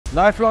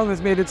Lifelong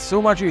has made it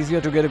so much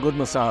easier to get a good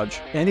massage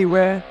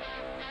anywhere,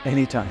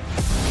 anytime.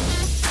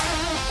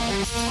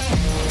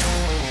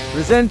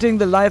 Presenting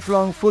the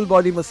Lifelong full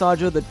body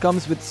massager that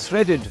comes with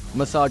threaded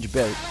massage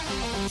belt.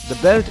 The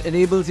belt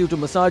enables you to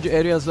massage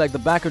areas like the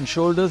back and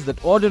shoulders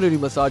that ordinary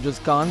massagers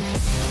can't,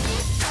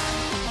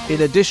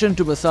 in addition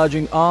to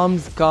massaging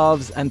arms,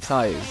 calves and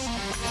thighs.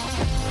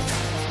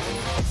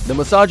 The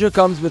massager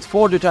comes with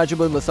 4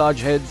 detachable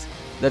massage heads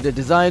that are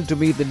designed to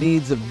meet the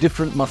needs of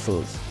different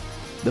muscles.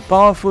 The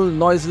powerful,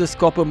 noiseless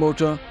copper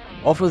motor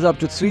offers up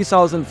to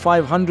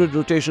 3,500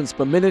 rotations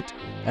per minute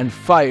and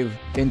 5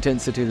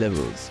 intensity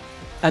levels.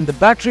 And the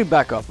battery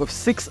backup of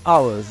 6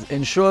 hours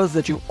ensures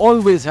that you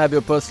always have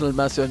your personal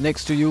masseur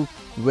next to you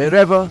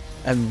wherever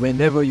and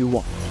whenever you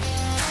want.